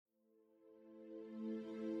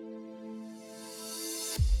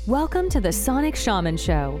Welcome to the Sonic Shaman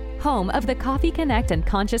Show, home of the Coffee Connect and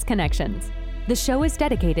Conscious Connections. The show is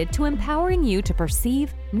dedicated to empowering you to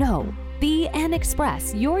perceive, know, be, and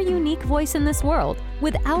express your unique voice in this world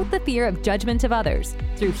without the fear of judgment of others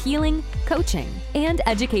through healing, coaching, and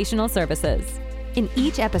educational services. In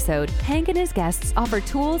each episode, Hank and his guests offer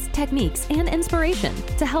tools, techniques, and inspiration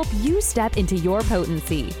to help you step into your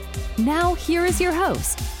potency. Now, here is your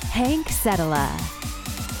host, Hank Setala.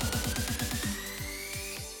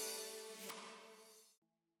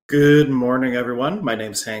 Good morning, everyone. My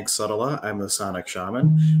name's Hank Setala. I'm the Sonic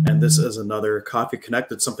Shaman, and this is another Coffee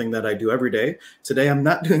Connect. It's something that I do every day. Today, I'm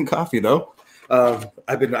not doing coffee, though.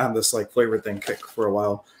 I've been on this flavor thing kick for a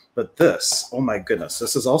while. But this, oh my goodness,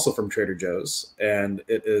 this is also from Trader Joe's, and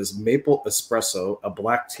it is maple espresso, a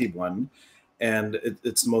black tea blend, and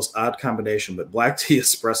it's the most odd combination, but black tea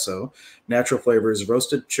espresso, natural flavors,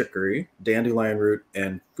 roasted chicory, dandelion root,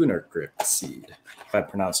 and fenugreek seed, if I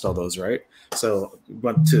pronounced all those right. So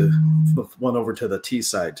went over to the tea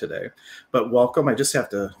side today. But welcome. I just have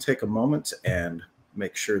to take a moment and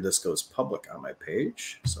make sure this goes public on my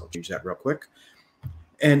page. So I'll change that real quick.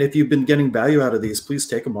 And if you've been getting value out of these, please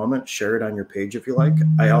take a moment, share it on your page if you like.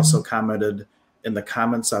 I also commented in the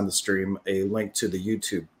comments on the stream a link to the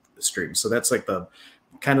YouTube stream. So that's like the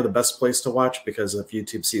kind of the best place to watch, because if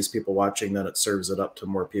YouTube sees people watching, then it serves it up to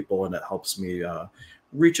more people and it helps me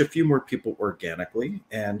reach a few more people organically,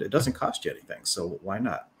 and it doesn't cost you anything. So why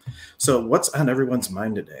not? So what's on everyone's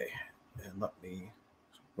mind today? And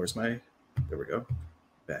there we go,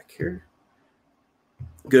 back here.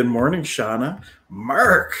 Good morning, Shauna.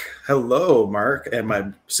 Mark. Hello, Mark. And my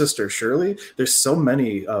sister, Shirley. There's so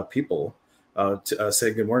many people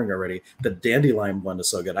say good morning already. The dandelion one is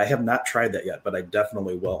so good. I have not tried that yet, but I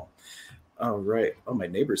definitely will. All right. Oh, my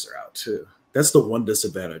neighbors are out too. That's the one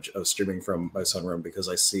disadvantage of streaming from my sunroom, because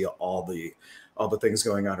I see all the things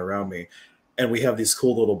going on around me. And we have these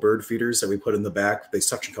cool little bird feeders that we put in the back. They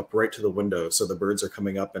suction cup right to the window, so the birds are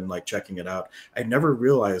coming up and checking it out. I never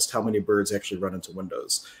realized how many birds actually run into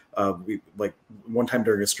windows. We one time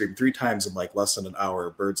during a stream, 3 times in less than an hour,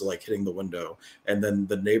 birds are hitting the window. And then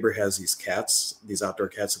the neighbor has these cats, these outdoor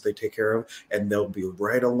cats that they take care of, and they'll be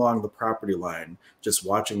right along the property line just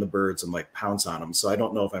watching the birds and pounce on them. So I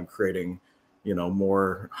don't know if I'm creating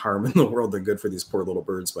more harm in the world than good for these poor little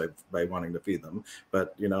birds by wanting to feed them.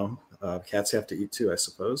 But, cats have to eat too, I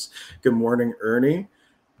suppose. Good morning, Ernie.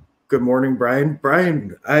 Good morning, Brian.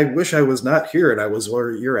 Brian, I wish I was not here and I was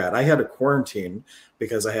where you're at. I had a quarantine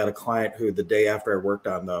because I had a client who the day after I worked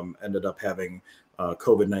on them ended up having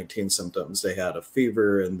COVID-19 symptoms. They had a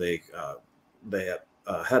fever and they had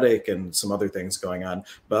a headache and some other things going on.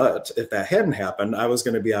 But if that hadn't happened, I was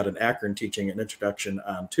going to be out in Akron teaching an introduction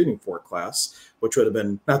on tuning fork class, which would have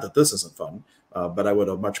been, not that this isn't fun, but I would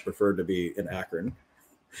have much preferred to be in Akron.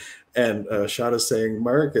 And Shada's saying,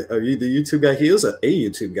 Mark, are you the YouTube guy? He is a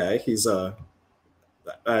YouTube guy. He's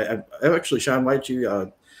actually, Sean, why'd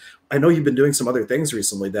you, I know you've been doing some other things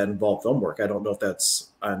recently that involve film work. I don't know if that's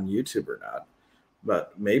on YouTube or not,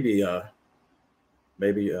 but maybe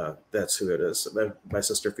that's who it is. My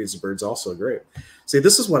sister feeds the birds also. Great. See,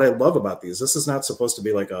 this is what I love about these. This is not supposed to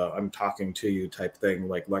be I'm talking to you type thing,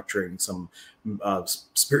 lecturing some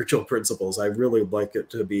spiritual principles. I really like it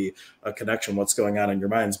to be a connection, what's going on in your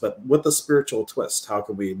minds, but with a spiritual twist. How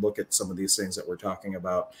can we look at some of these things that we're talking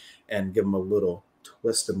about and give them a little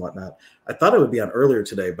twist and whatnot? I thought it would be on earlier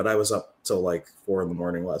today, but I was up till 4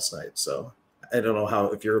 a.m. last night. So I don't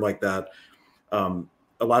know if you're like that.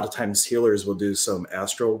 A lot of times healers will do some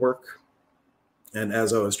astral work. And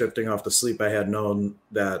as I was drifting off to sleep, I had known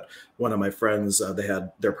that one of my friends,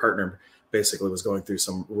 their partner basically was going through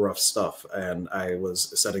some rough stuff. And I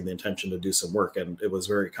was setting the intention to do some work, and it was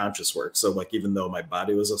very conscious work. So even though my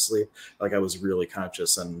body was asleep, I was really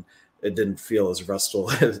conscious, and it didn't feel as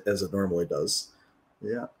restful as it normally does.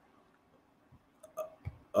 Yeah.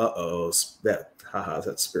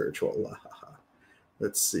 That's spiritual.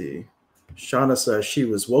 Let's see. Shauna says she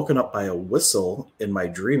was woken up by a whistle in my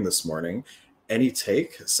dream this morning. Any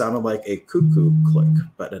take? Sounded like a cuckoo click,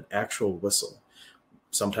 but an actual whistle.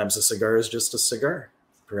 Sometimes a cigar is just a cigar.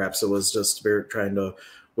 Perhaps it was just spirit trying to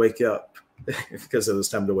wake you up because it was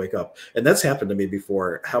time to wake up. And that's happened to me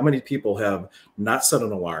before. How many people have not set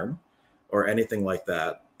an alarm or anything like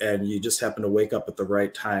that, and you just happen to wake up at the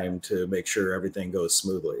right time to make sure everything goes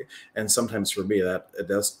smoothly? And sometimes for me, that it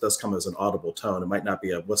does come as an audible tone. It might not be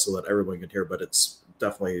a whistle that everyone can hear, but it's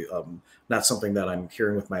definitely not something that I'm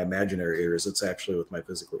hearing with my imaginary ears. It's actually with my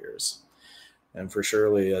physical ears. And for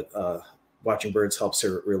Shirley, watching birds helps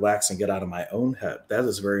her relax and get out of my own head. That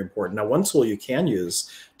is very important. Now, one tool you can use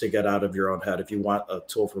to get out of your own head, if you want a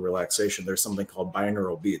tool for relaxation, there's something called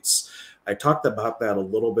binaural beats. I talked about that a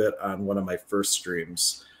little bit on one of my first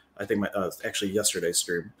streams. I think actually yesterday's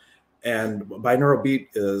stream. And binaural beat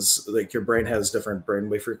is like your brain has different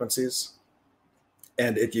brainwave frequencies.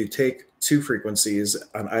 And if you take two frequencies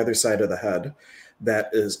on either side of the head,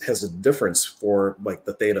 that has a difference for like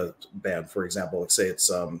the theta band, for example. Let's say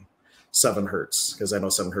it's 7 hertz, because I know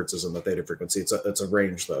 7 hertz is in the theta frequency. It's a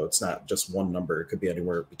range, though. It's not just one number. It could be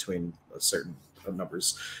anywhere between a certain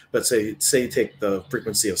numbers. But say you take the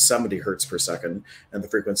frequency of 70 hertz per second and the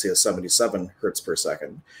frequency of 77 hertz per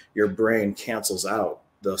second, your brain cancels out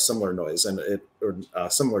the similar noise and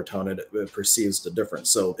similar tone, and it perceives the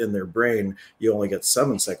difference. So in their brain, you only get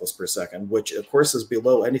 7 cycles per second, which of course is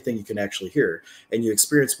below anything you can actually hear. And you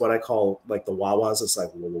experience what I call like the wah-wahs. It's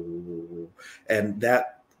like, and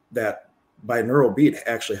that binaural beat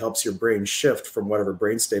actually helps your brain shift from whatever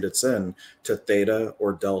brain state it's in to theta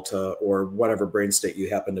or delta or whatever brain state you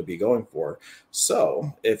happen to be going for.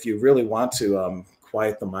 So if you really want to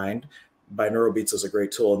quiet the mind, binaural beats is a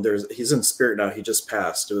great tool. And he's in spirit now. He just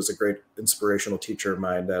passed. It was a great inspirational teacher of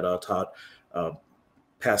mine that taught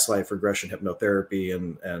past life regression hypnotherapy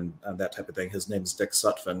and that type of thing. His name is Dick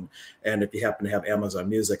Sutphin. And if you happen to have Amazon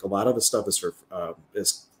Music, a lot of the stuff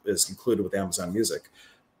is included with Amazon Music.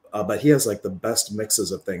 But he has like the best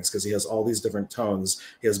mixes of things because he has all these different tones.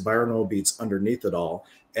 He has binaural beats underneath it all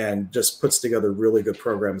and just puts together really good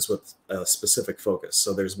programs with a specific focus.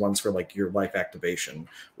 So there's ones for like your life activation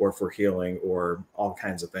or for healing or all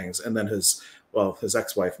kinds of things. And then his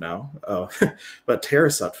ex-wife now, but Tara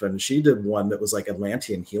Sutphin, she did one that was like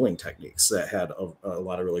Atlantean healing techniques that had a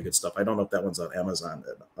lot of really good stuff. I don't know if that one's on Amazon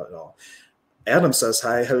at all. Adam says,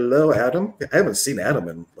 hi. Hello, Adam. I haven't seen Adam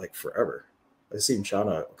in like forever. I've seen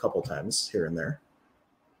Shauna a couple times here and there.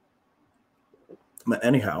 But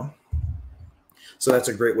anyhow, so that's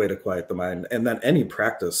a great way to quiet the mind. And then any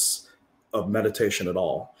practice of meditation at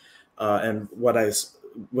all. And when I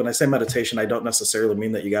say meditation, I don't necessarily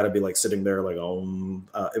mean that you got to be like sitting there like,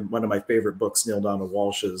 one of my favorite books, Neil Donald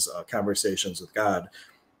Walsh's Conversations with God,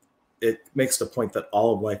 it makes the point that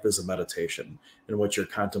all of life is a meditation in which you're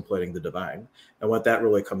contemplating the divine. And what that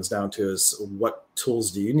really comes down to is what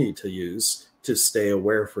tools do you need to use to stay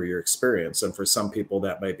aware for your experience. And for some people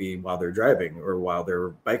that might be while they're driving or while they're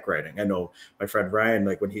bike riding. I know my friend Ryan,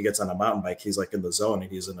 like when he gets on a mountain bike, he's like in the zone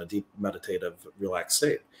and he's in a deep meditative relaxed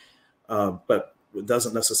state. But it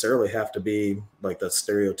doesn't necessarily have to be like the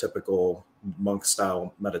stereotypical monk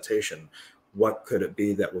style meditation. What could it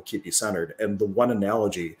be that will keep you centered? And the one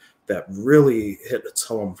analogy that really hit its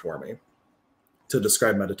home for me to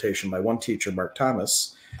describe meditation, my one teacher, Mark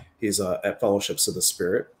Thomas, he's at Fellowships of the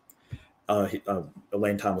Spirit.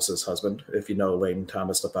 Elaine Thomas's husband, if you know Elaine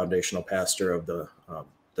Thomas, the foundational pastor of the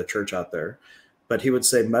church out there. But he would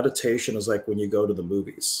say meditation is like when you go to the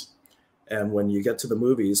movies. And when you get to the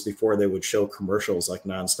movies, before they would show commercials like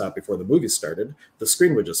nonstop before the movie started, the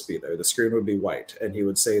screen would just be there. The screen would be white. And he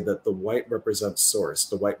would say that the white represents source,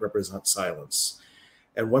 the white represents silence.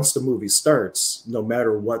 And once the movie starts, no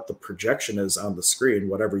matter what the projection is on the screen,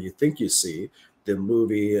 whatever you think you see, the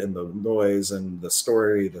movie and the noise and the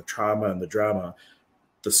story, the trauma and the drama,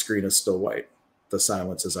 the screen is still white. The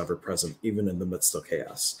silence is ever present, even in the midst of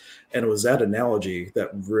chaos. And it was that analogy that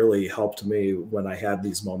really helped me when I had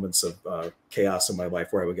these moments of chaos in my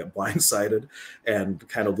life where I would get blindsided and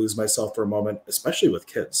kind of lose myself for a moment, especially with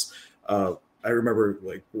kids. I remember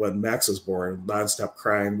like when Max was born, nonstop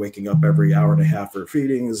crying, waking up every hour and a half for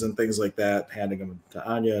feedings and things like that, handing him to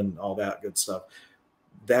Anya and all that good stuff.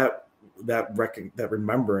 That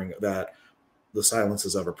remembering that the silence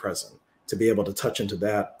is ever present, to be able to touch into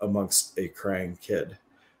that amongst a crying kid,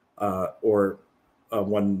 or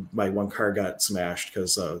when my one car got smashed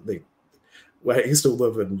because I used to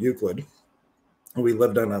live in Euclid. We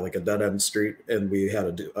lived on like a dead end street, and we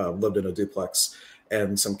had lived in a duplex.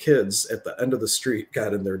 And some kids at the end of the street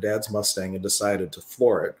got in their dad's Mustang and decided to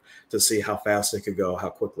floor it to see how fast it could go, how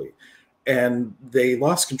quickly. And they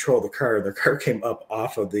lost control of the car. Their car came up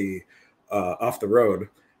off the road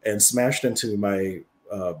and smashed into my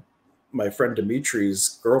friend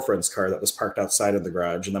Dimitri's girlfriend's car that was parked outside of the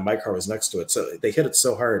garage, and then my car was next to it. So they hit it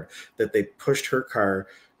so hard that they pushed her car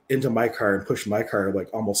into my car and pushed my car like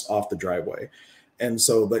almost off the driveway. And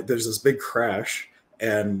so like there's this big crash,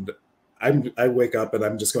 and I wake up and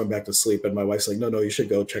I'm just going back to sleep, and my wife's like, no, you should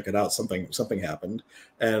go check it out. Something happened.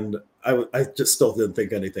 And I just still didn't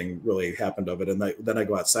think anything really happened of it. And then I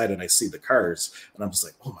go outside and I see the cars, and I'm just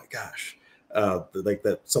like, oh my gosh, like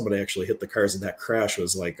that somebody actually hit the cars, and that crash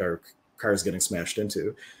was like our cars getting smashed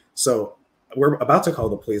into. So we're about to call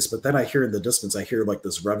the police, but then I hear in the distance, I hear like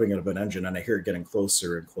this revving of an engine, and I hear it getting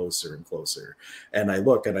closer and closer and closer. And I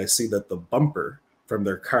look and I see that the bumper from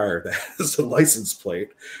their car that has the license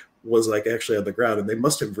plate was like actually on the ground, and they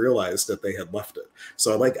must have realized that they had left it.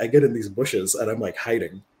 So like I get in these bushes and I'm like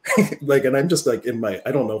hiding. Like, and I'm just like in my,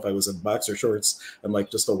 I don't know if I was in boxer shorts and like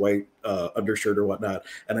just a white undershirt or whatnot,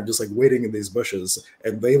 and I'm just like waiting in these bushes,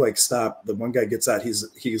 and they like stop. The one guy gets out,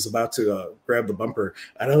 he's about to grab the bumper,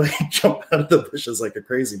 and I like jump out of the bushes like a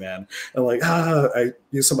crazy man. I'm like, I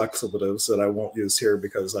use some expletives that I won't use here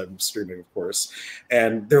because I'm streaming, of course.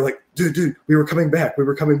 And they're like, dude, we were coming back.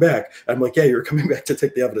 I'm like, yeah, you were coming back to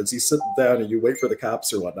take the evidence. You sit down and you wait for the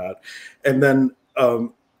cops or whatnot. And then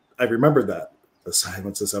I remembered that the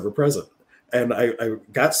silence is ever present. And I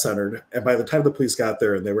got centered. And by the time the police got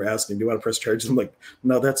there and they were asking, do you want to press charges? I'm like,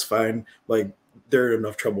 no, that's fine. Like, they're in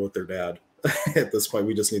enough trouble with their dad. At this point,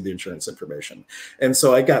 we just need the insurance information. And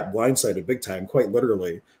so I got blindsided big time, quite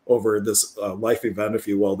literally, over this life event, if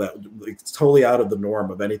you will, that it's totally out of the norm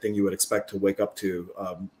of anything you would expect to wake up to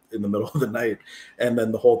in the middle of the night. And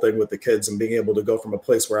then the whole thing with the kids and being able to go from a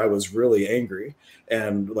place where I was really angry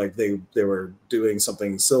and like they were doing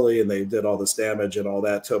something silly and they did all this damage and all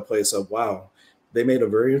that, to a place of, wow, they made a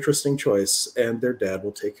very interesting choice and their dad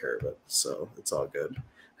will take care of it. So it's all good.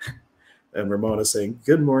 And Ramona saying,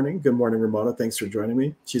 good morning. Good morning, Ramona. Thanks for joining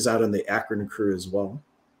me. She's out in the Akron crew as well.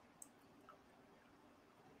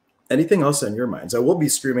 Anything else on your minds? I will be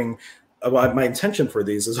streaming. My intention for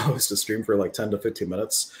these is always to stream for like 10 to 15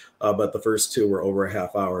 minutes, but the first two were over a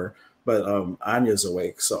half hour. But Anya's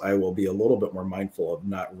awake, so I will be a little bit more mindful of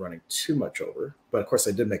not running too much over. But of course,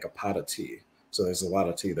 I did make a pot of tea, so there's a lot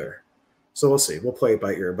of tea there. So we'll see. We'll play it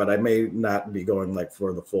by ear, but I may not be going like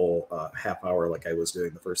for the full half hour like I was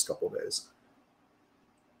doing the first couple of days.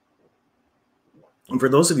 And for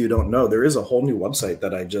those of you who don't know, there is a whole new website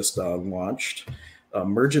that I just launched,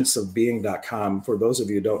 emergenceofbeing.com. For those of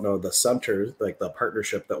you who don't know, the center, like the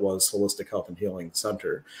partnership that was Holistic Health and Healing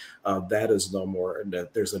Center, that is no more. And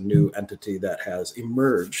there's a new entity that has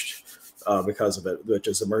emerged because of it, which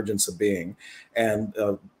is Emergence of Being. And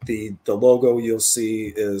the logo you'll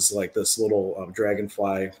see is like this little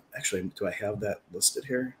dragonfly. Actually, do I have that listed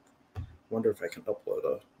here? I wonder if I can upload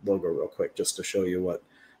a logo real quick just to show you what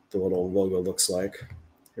the little logo looks like.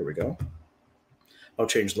 Here we go. I'll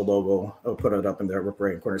change the logo. I'll put it up in the upper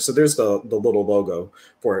right corner. So there's the little logo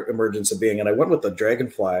for Emergence of Being. And I went with the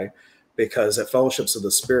dragonfly because at Fellowships of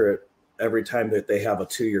the Spirit, every time that they have a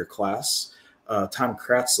 2-year class, Tom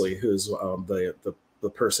Kratzley, who's the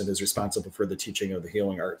person who's responsible for the teaching of the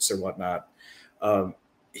healing arts or whatnot,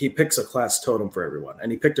 he picks a class totem for everyone. And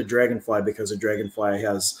he picked a dragonfly because a dragonfly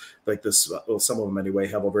has like this, well, some of them anyway,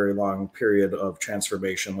 have a very long period of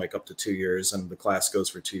transformation, like up to 2 years, and the class goes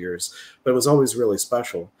for 2 years. But it was always really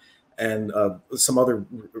special. And some other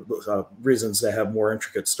reasons that have more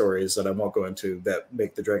intricate stories that I won't go into that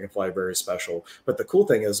make the dragonfly very special. But the cool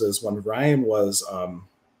thing is when Ryan was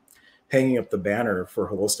hanging up the banner for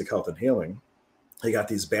Holistic Health and Healing, he got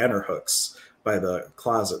these banner hooks by the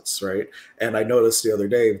closets, right? And I noticed the other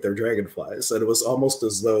day they're dragonflies, and it was almost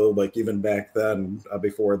as though, like even back then,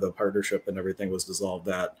 before the partnership and everything was dissolved,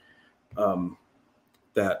 that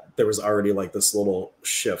there was already like this little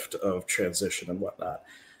shift of transition and whatnot.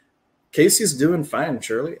 Casey's doing fine,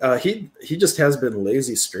 Shirley. He just has been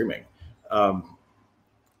lazy streaming,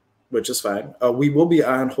 which is fine. We will be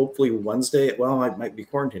on hopefully Wednesday. Well, I might be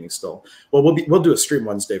quarantining still. Well, we'll do a stream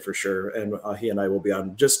Wednesday for sure, and he and I will be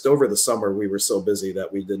on. Just over the summer, we were so busy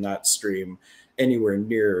that we did not stream anywhere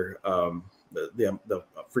near the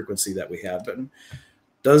frequency that we have been.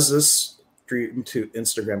 Does this stream to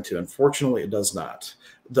Instagram too? Unfortunately, it does not.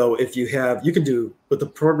 Though if you can do, with the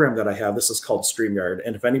program that I have, this is called StreamYard.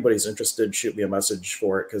 And if anybody's interested, shoot me a message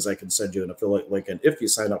for it because I can send you an affiliate link. And if you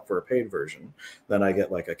sign up for a paid version, then I get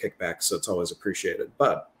like a kickback. So it's always appreciated.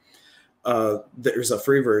 But there's a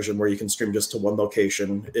free version where you can stream just to one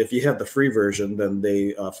location. If you have the free version, then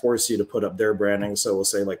they force you to put up their branding. So we'll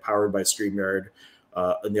say like powered by StreamYard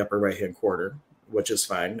in the upper right-hand corner, which is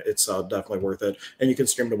fine. It's definitely worth it. And you can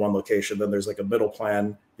stream to one location. Then there's like a middle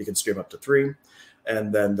plan. You can stream up to 3.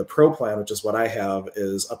 And then the pro plan, which is what I have,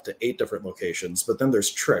 is up to 8 different locations. But then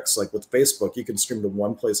there's tricks. Like with Facebook, you can stream to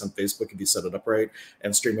one place on Facebook if you set it up right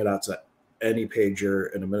and stream it out to any page you're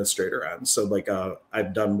an administrator on. So like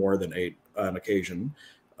I've done more than 8 on occasion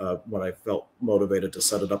when I felt motivated to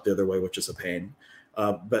set it up the other way, which is a pain.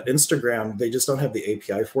 But Instagram, they just don't have the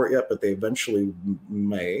API for it yet, but they eventually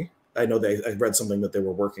may. I know I read something that they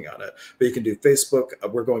were working on it, but you can do Facebook.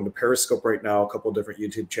 We're going to Periscope right now, a couple of different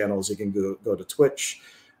YouTube channels. You can go to Twitch.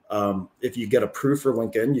 If you get approved for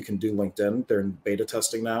LinkedIn, you can do LinkedIn. They're in beta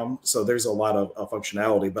testing now. So there's a lot of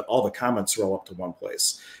functionality, but all the comments roll up to one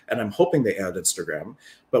place. And I'm hoping they add Instagram.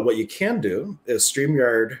 But what you can do is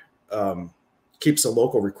StreamYard keeps a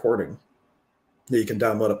local recording that you can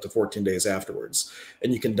download up to 14 days afterwards.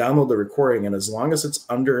 And you can download the recording, and as long as it's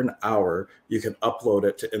under an hour, you can upload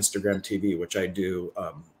it to Instagram TV, which I do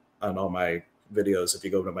on all my videos. If you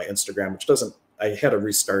go to my Instagram, which doesn't, I had to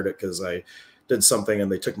restart it because I did something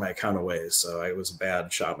and they took my account away. So I was a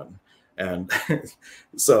bad shaman. And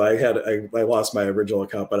so I lost my original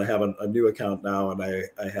account, but I have a new account now, and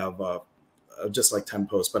I have just like 10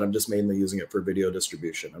 posts, but I'm just mainly using it for video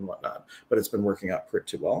distribution and whatnot. But it's been working out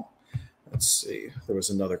pretty well. Let's see. There was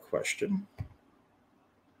another question.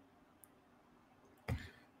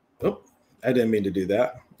 Oh, I didn't mean to do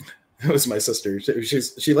that. It was my sister.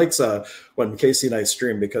 She likes when Casey and I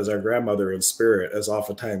stream, because our grandmother in spirit is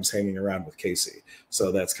oftentimes hanging around with Casey.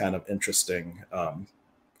 So that's kind of interesting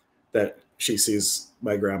that she sees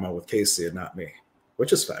my grandma with Casey and not me,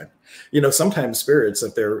 which is fine. You know, sometimes spirits,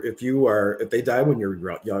 if they die when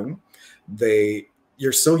you're young,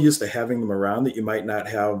 you're so used to having them around that you might not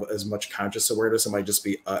have as much conscious awareness. It might just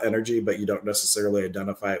be energy, but you don't necessarily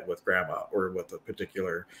identify it with grandma or with a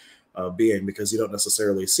particular being, because you don't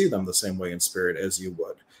necessarily see them the same way in spirit as you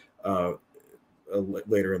would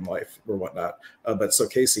later in life or whatnot. But so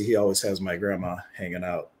Casey, he always has my grandma hanging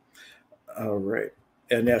out. All right.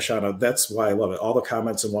 And yeah, Shauna, that's why I love it. All the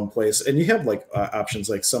comments in one place. And you have like options,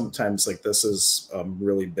 like sometimes like this is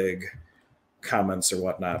really big comments or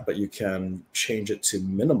whatnot, but you can change it to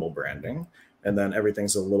minimal branding, and then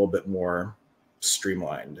everything's a little bit more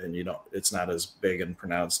streamlined, and it's not as big and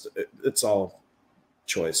pronounced. It's all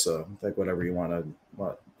choice. So like whatever you want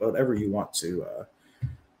to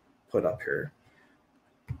put up here.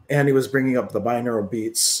 And he was bringing up the binaural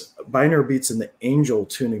beats in the Angel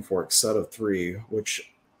tuning fork set of 3,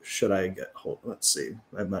 which should I get hold? Let's see.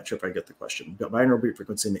 I'm not sure if I get the question. Got binaural beat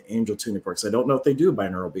frequency in the Angel tuning forks. I don't know if they do a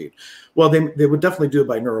binaural beat. Well, they would definitely do a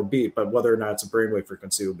binaural beat, but whether or not it's a brainwave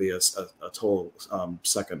frequency would be a total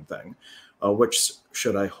second thing. Which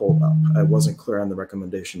should I hold up? I wasn't clear on the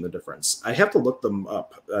recommendation, the difference. I have to look them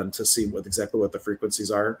up to see exactly what the frequencies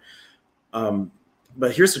are.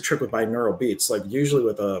 But here's the trick with binaural beats. Like usually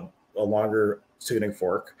with a longer tuning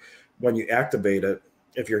fork, when you activate it,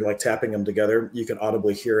 if you're like tapping them together, you can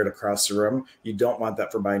audibly hear it across the room. You don't want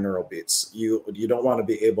that for binaural beats. You don't want to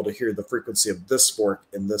be able to hear the frequency of this fork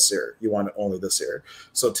in this ear. You want it only this ear.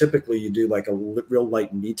 So typically you do like a real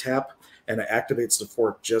light knee tap, and it activates the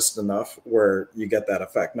fork just enough where you get that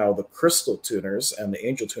effect. Now the crystal tuners and the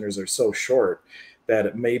Angel tuners are so short that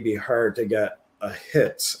it may be hard to get a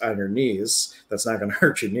hit on your knees. That's not going to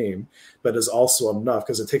hurt your knee, but is also enough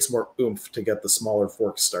because it takes more oomph to get the smaller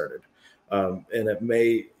fork started. And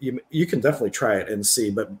you can definitely try it and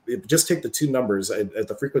see, but just take the 2 numbers at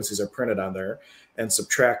the frequencies are printed on there and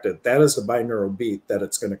subtract it. That is the binaural beat that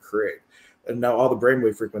it's going to create. And now all the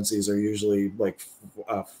brainwave frequencies are usually like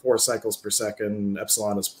 4 cycles per second.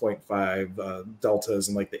 Epsilon is 0.5. Delta is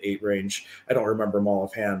in like the 8 range. I don't remember them all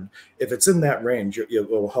offhand. If it's in that range, it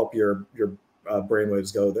will help your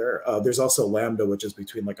brainwaves go there. There's also lambda, which is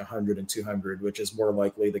between like 100 and 200, which is more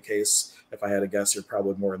likely the case. If I had to guess, you're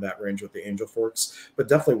probably more in that range with the Angel forks, but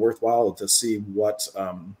definitely worthwhile to see what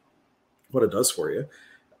it does for you.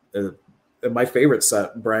 My favorite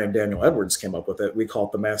set, Brian Daniel Edwards came up with it. We call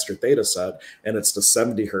it the Master Theta set, and it's the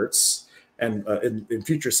 70 hertz. And in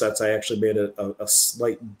future sets, I actually made it a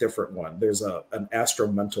slight different one. There's an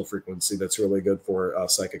astromental frequency that's really good for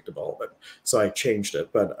psychic development. So I changed it,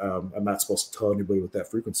 but I'm not supposed to tell anybody what that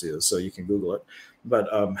frequency is, so you can Google it. But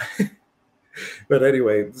but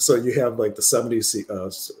anyway, so you have like the 70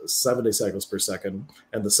 cycles per second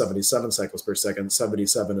and the 77 cycles per second.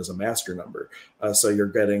 77 is a master number. So you're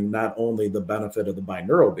getting not only the benefit of the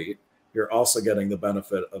binaural beat, you're also getting the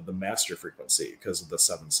benefit of the master frequency because of the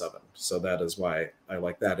 7/7. So that is why I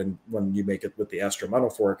like that. And when you make it with the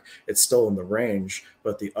astromental fork, it's still in the range,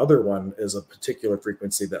 but the other one is a particular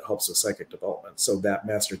frequency that helps with psychic development. So that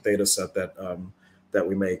Master Theta set that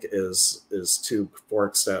we make is 2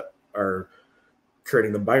 forks that are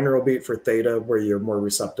creating the binaural beat for Theta, where you're more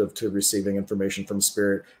receptive to receiving information from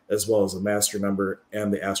spirit, as well as the master number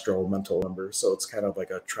and the astral mental number. So it's kind of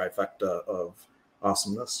like a trifecta of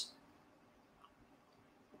awesomeness.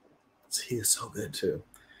 He is so good too.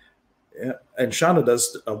 Yeah, and Shauna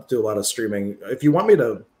does do a lot of streaming. If you want me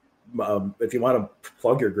to, if you want to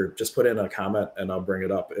plug your group, just put in a comment and I'll bring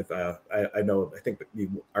it up. If I think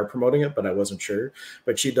you are promoting it, but I wasn't sure.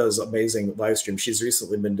 But she does amazing live streams. She's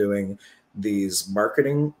recently been doing these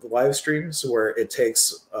marketing live streams where it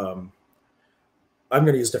takes I'm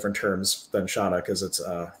going to use different terms than Shauna because it's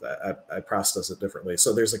I process it differently.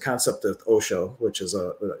 So there's a concept of Osho, which is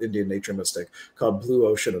a Indian nature mystic, called blue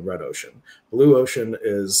ocean and red ocean. Blue ocean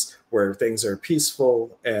is where things are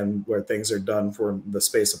peaceful and where things are done for the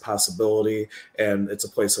space of possibility, and it's a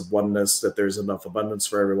place of oneness, that there's enough abundance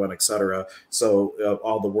for everyone, etc. So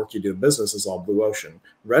all the work you do in business is all blue ocean.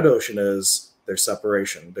 Red ocean is there's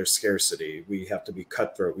separation, there's scarcity. We have to be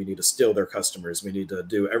cutthroat. We need to steal their customers. We need to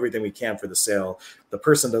do everything we can for the sale. The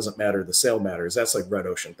person doesn't matter, the sale matters. That's like red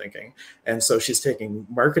ocean thinking. And so she's taking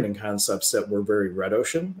marketing concepts that were very red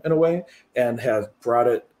ocean in a way and have brought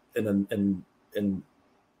it in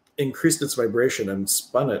increased its vibration and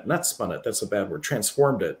not spun it, that's a bad word,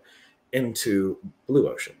 transformed it into blue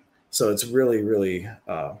ocean. So it's really, really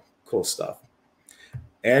cool stuff.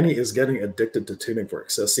 Annie is getting addicted to tuning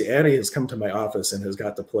forks. So see, Annie has come to my office and has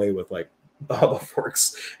got to play with like all the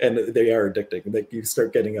forks, and they are addicting. Like you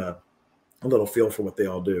start getting a little feel for what they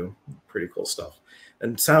all do. Pretty cool stuff.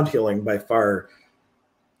 And sound healing, by far,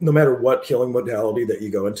 no matter what healing modality that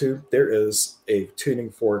you go into, there is a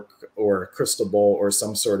tuning fork or a crystal bowl or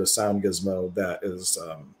some sort of sound gizmo that is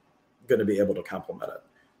going to be able to complement it.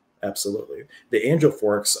 Absolutely. The angel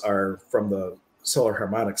forks are from the Solar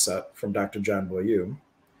Harmonic set from Dr. John Boyeu.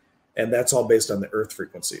 And that's all based on the earth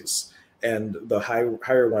frequencies. And the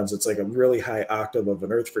higher ones, it's like a really high octave of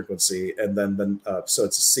an earth frequency. And then so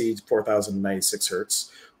it's a C 4096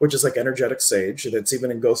 hertz, which is like energetic sage. That's even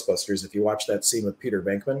in Ghostbusters. If you watch that scene with Peter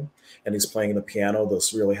Venkman and he's playing the piano,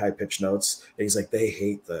 those really high pitched notes, and he's like, they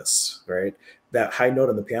hate this, right? That high note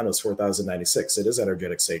on the piano is 4096. It is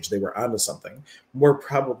energetic sage. They were onto something. We're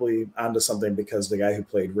probably onto something because the guy who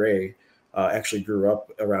played Ray actually grew up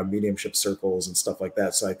around mediumship circles and stuff like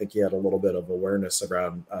that. So I think he had a little bit of awareness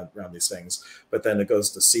around these things. But then it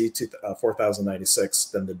goes to C to 4096,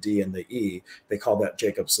 then the D and the E. They call that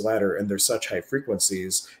Jacob's ladder. And there's such high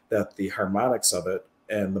frequencies that the harmonics of it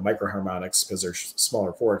and the microharmonics, because they're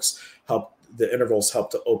smaller forks, help the intervals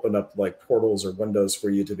help to open up like portals or windows for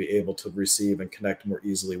you to be able to receive and connect more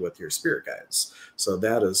easily with your spirit guides. So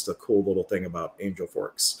that is the cool little thing about angel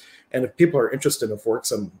forks. And if people are interested in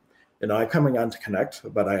forks, I'm coming on to connect,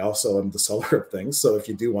 but I also am the seller of things. So if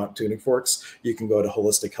you do want tuning forks, you can go to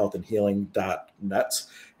holistichealthandhealing.net,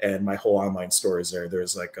 and my whole online store is there.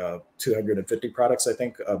 There's like 250 products, I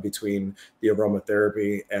think, between the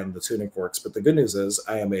aromatherapy and the tuning forks. But the good news is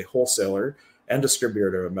I am a wholesaler and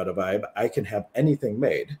distributor of MetaVibe. I can have anything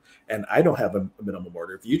made, and I don't have a minimum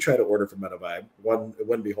order. If you try to order from MetaVibe, one, it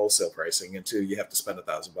wouldn't be wholesale pricing, and two, you have to spend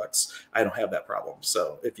 $1,000. I don't have that problem.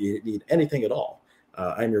 So if you need anything at all,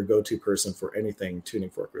 I'm your go-to person for anything tuning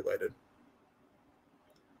fork related.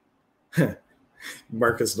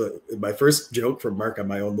 Mark is my first joke from Mark on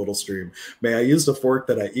my own little stream. May I use the fork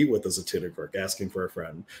that I eat with as a tuning fork? Asking for a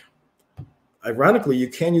friend. Ironically, you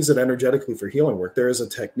can use it energetically for healing work. There is a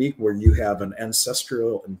technique where you have an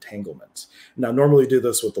ancestral entanglement. Now, normally you do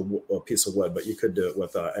this with a piece of wood, but you could do it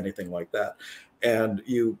with anything like that. And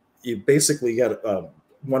you basically get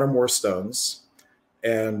one or more stones,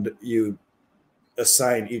 and you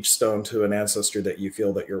assign each stone to an ancestor that you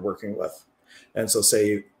feel that you're working with. And so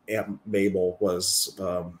say Aunt Mabel was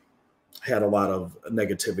had a lot of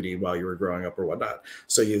negativity while you were growing up or whatnot.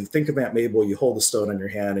 So you think of Aunt Mabel, you hold the stone in your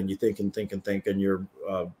hand, and you think and think and think, and you're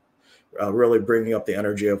really bringing up the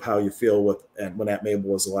energy of how you feel when Aunt Mabel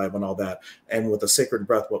was alive and all that. And with a sacred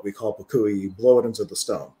breath, what we call Pukui, you blow it into the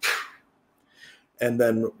stone. And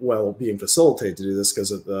then, while being facilitated to do this, because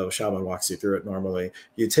the shaman walks you through it normally,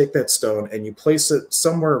 you take that stone and you place it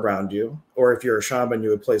somewhere around you, or if you're a shaman, you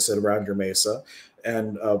would place it around your mesa,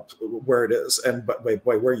 and where it is. And by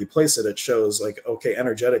where you place it, it shows like, okay,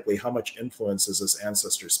 energetically, how much influence is this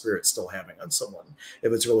ancestor spirit still having on someone?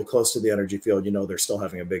 If it's really close to the energy field, they're still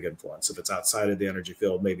having a big influence. If it's outside of the energy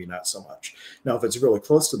field, maybe not so much. Now, if it's really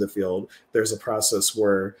close to the field, there's a process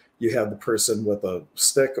where you have the person with a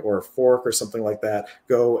stick or a fork or something like that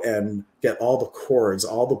go and get all the cords,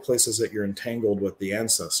 all the places that you're entangled with the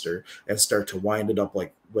ancestor, and start to wind it up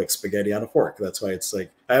like spaghetti on a fork. That's why it's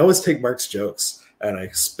like, I always take Mark's jokes and I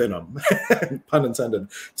spin them, pun intended,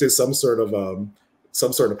 to some sort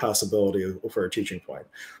of possibility for a teaching point.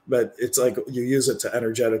 But it's like you use it to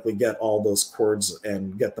energetically get all those cords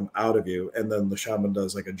and get them out of you. And then the shaman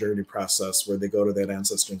does like a journey process where they go to that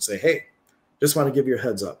ancestor and say, hey, just want to give you a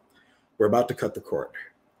heads up. We're about to cut the cord.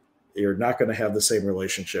 You're not going to have the same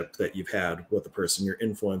relationship that you've had with the person, your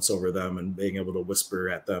influence over them and being able to whisper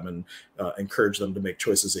at them and encourage them to make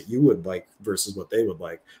choices that you would like versus what they would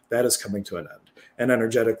like. That is coming to an end. And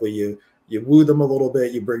energetically, you woo them a little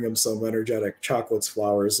bit, you bring them some energetic chocolates,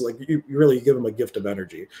 flowers, like you really give them a gift of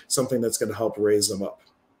energy, something that's going to help raise them up.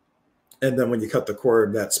 And then when you cut the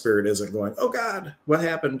cord, that spirit isn't going, oh God, what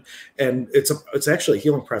happened? And it's actually a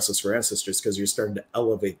healing process for ancestors, because you're starting to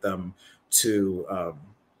elevate them to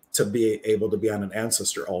be able to be on an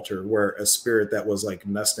ancestor altar, where a spirit that was like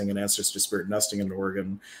nesting, an ancestor spirit nesting in an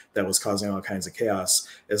organ that was causing all kinds of chaos,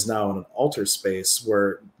 is now in an altar space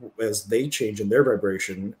where, as they change in their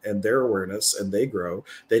vibration and their awareness and they grow,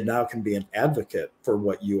 they now can be an advocate for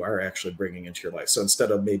what you are actually bringing into your life. So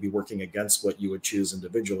instead of maybe working against what you would choose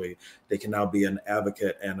individually, they can now be an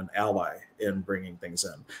advocate and an ally in bringing things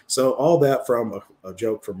in. So all that from a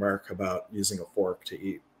joke from Mark about using a fork to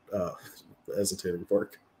eat, as a tuning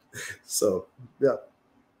fork. So yeah,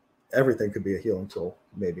 everything could be a healing tool,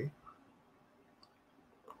 maybe.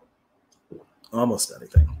 Almost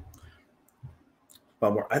anything.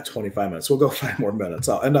 About more at 25 minutes. We'll go 5 more minutes.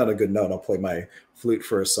 I'll end on a good note. I'll play my flute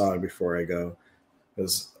for a song before I go,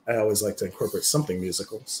 because I always like to incorporate something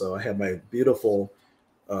musical. So I have my beautiful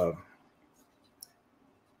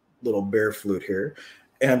little bear flute here.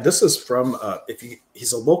 And this is from,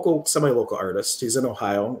 he's a local, semi-local artist. He's in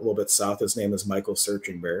Ohio, a little bit south. His name is Michael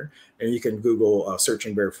Searching Bear. And you can Google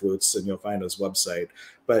Searching Bear flutes and you'll find his website.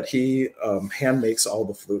 But he hand makes all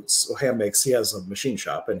the flutes. Well, he has a machine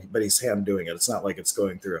shop, but he's hand doing it. It's not like it's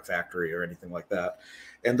going through a factory or anything like that.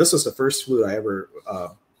 And this is the first flute I ever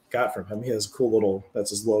got from him. He has a cool little,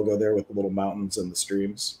 that's his logo there with the little mountains and the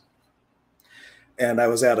streams. And I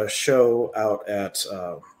was at a show out at,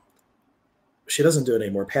 she doesn't do it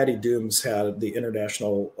anymore. Patty Dooms had the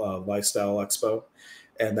International Lifestyle Expo,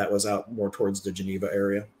 and that was out more towards the Geneva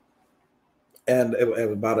area. And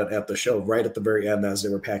it bought it at the show. Right at the very end, as they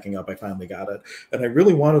were packing up, I finally got it. And I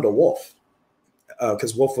really wanted a wolf,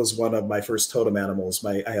 because wolf was one of my first totem animals.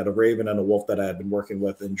 I had a raven and a wolf that I had been working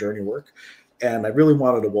with in journey work. And I really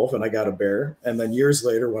wanted a wolf, and I got a bear. And then years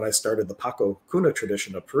later, when I started the Paco Cuna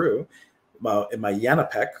tradition of Peru, in my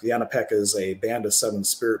Yanapek is a band of 7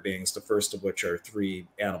 spirit beings, the first of which are 3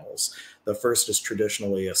 animals. The first is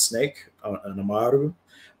traditionally a snake, an amaru.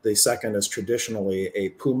 The second is traditionally a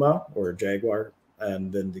puma or a jaguar.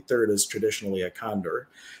 And then the third is traditionally a condor.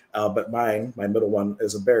 But my middle one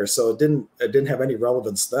is a bear. So it didn't have any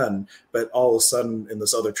relevance then. But all of a sudden, in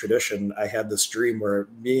this other tradition, I had this dream where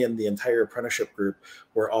me and the entire apprenticeship group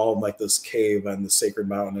were all in like this cave on the sacred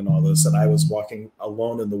mountain and all this. And I was walking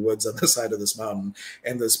alone in the woods on the side of this mountain,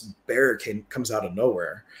 and this bear comes out of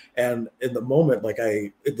nowhere. And in the moment,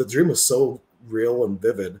 the dream was so real and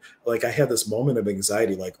vivid. Like I had this moment of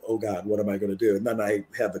anxiety, like, oh God, what am I going to do? And then I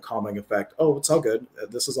had the calming effect. Oh, it's all good.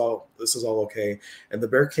 This is all okay. And the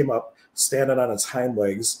bear came up, standing on its hind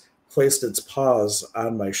legs, placed its paws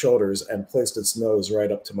on my shoulders, and placed its nose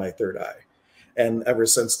right up to my third eye. And ever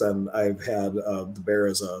since then, I've had the bear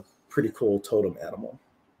as a pretty cool totem animal.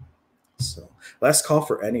 So last call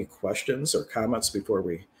for any questions or comments before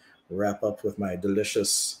we wrap up with my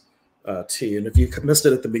delicious tea. And if you missed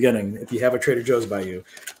it at the beginning, if you have a Trader Joe's by you,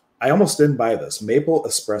 I almost didn't buy this. Maple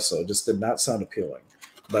espresso just did not sound appealing,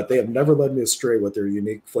 but they have never led me astray with their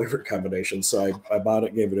unique flavor combination. So I bought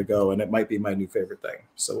it, gave it a go, and it might be my new favorite thing.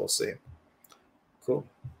 So we'll see. Cool.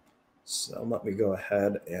 So let me go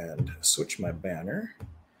ahead and switch my banner.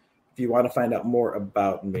 If you want to find out more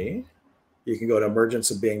about me, you can go to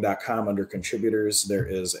emergenceofbeing.com under contributors. There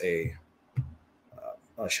is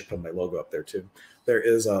I should put my logo up there too. There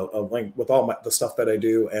is a link with all the stuff that I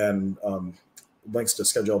do, and links to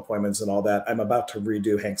schedule appointments and all that. I'm about to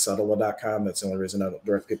redo hanksettle.com. That's the only reason I don't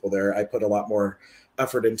direct people there. I put a lot more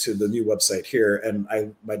effort into the new website here,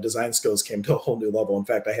 and my design skills came to a whole new level. In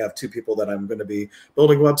fact, I have 2 people that I'm going to be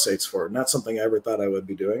building websites for. Not something I ever thought I would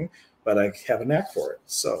be doing, but I have a knack for it.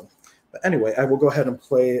 So but anyway, I will go ahead and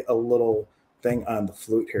play a little thing on the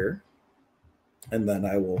flute here, and then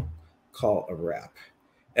I will call a wrap.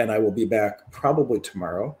 And I will be back probably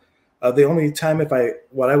tomorrow. The only time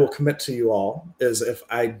what I will commit to you all is if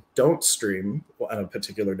I don't stream on a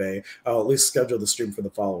particular day, I'll at least schedule the stream for the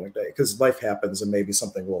following day, because life happens and maybe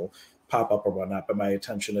something will pop up or whatnot. But my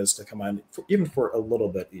intention is to come on even for a little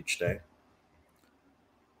bit each day.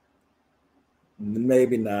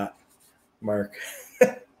 Maybe not, Mark.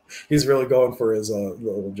 He's really going for his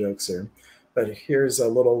little jokes here. But here's a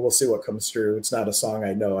little, we'll see what comes through. It's not a song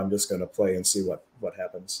I know. I'm just going to play and see what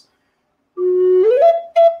happens.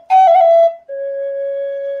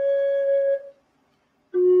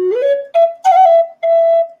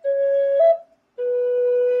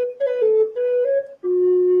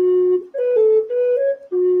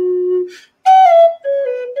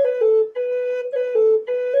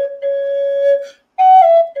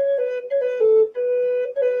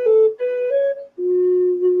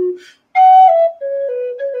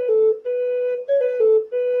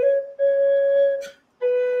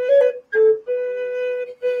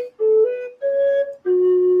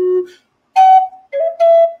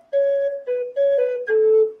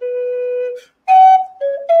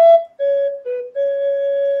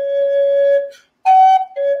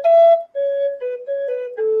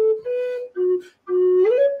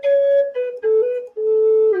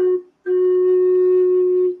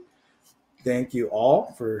 thank you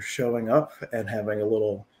all for showing up and having a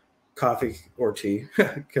little coffee or tea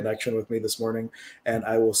connection with me this morning. And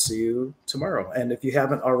I will see you tomorrow. And if you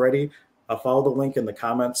haven't already, follow the link in the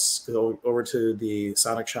comments, go over to the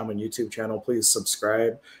Sonic Shaman YouTube channel. Please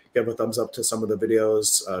subscribe, give a thumbs up to some of the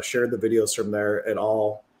videos, share the videos from there. It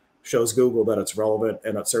all shows Google that it's relevant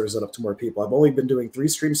and it serves it up to more people. I've only been doing 3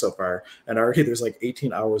 streams so far, and already there's like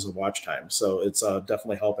 18 hours of watch time. So it's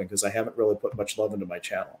definitely helping because I haven't really put much love into my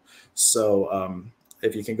channel. So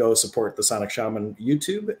if you can go support the Sonic Shaman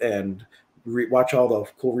YouTube and watch all the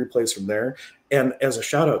cool replays from there. And as a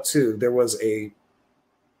shout out too, there was a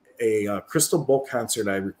Crystal Bull concert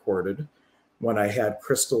I recorded when I had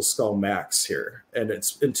Crystal Skull Max here. And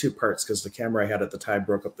it's in 2 parts because the camera I had at the time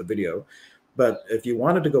broke up the video. But if you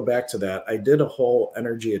wanted to go back to that, I did a whole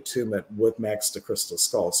energy attunement with Max to Crystal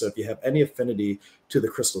Skull. So if you have any affinity to the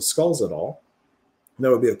Crystal Skulls at all,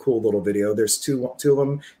 that would be a cool little video. There's two of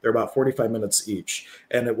them. They're about 45 minutes each.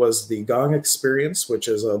 And it was the Gong Experience, which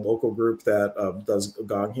is a local group that does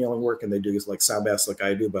gong healing work. And they do like sound baths like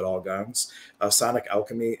I do, but all gongs. Sonic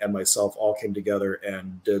Alchemy and myself all came together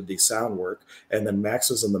and did the sound work. And then Max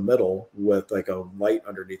was in the middle with like a light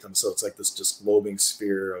underneath him. So it's like this just globing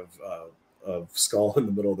sphere of skull in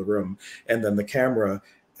the middle of the room. And then the camera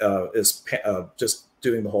is just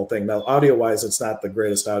doing the whole thing. Now, audio-wise, it's not the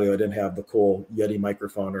greatest audio. I didn't have the cool Yeti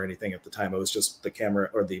microphone or anything at the time. It was just the camera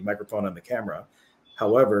or the microphone on the camera.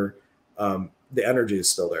 However, the energy is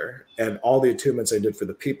still there. And all the attunements I did for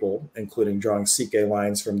the people, including drawing CK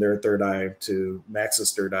lines from their third eye to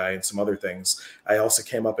Max's third eye and some other things, I also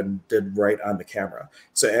came up and did right on the camera.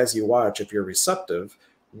 So as you watch, if you're receptive,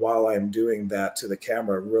 while I'm doing that to the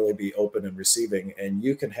camera, really be open and receiving, and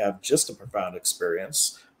you can have just a profound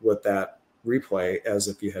experience with that replay as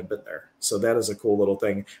if you had been there. So that is a cool little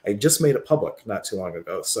thing. I just made it public not too long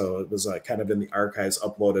ago. So it was kind of in the archives,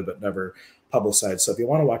 uploaded, but never publicized. So if you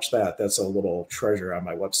want to watch that, that's a little treasure on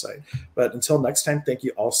my website. But until next time, thank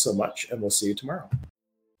you all so much, and we'll see you tomorrow.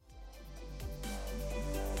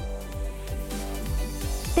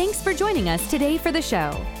 Thanks for joining us today for the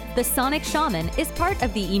show. The Sonic Shaman is part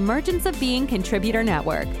of the Emergence of Being Contributor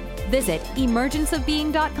Network. Visit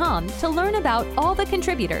emergenceofbeing.com to learn about all the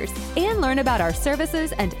contributors and learn about our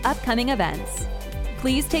services and upcoming events.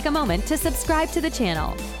 Please take a moment to subscribe to the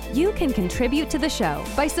channel. You can contribute to the show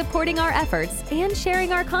by supporting our efforts and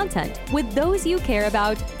sharing our content with those you care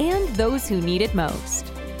about and those who need it most.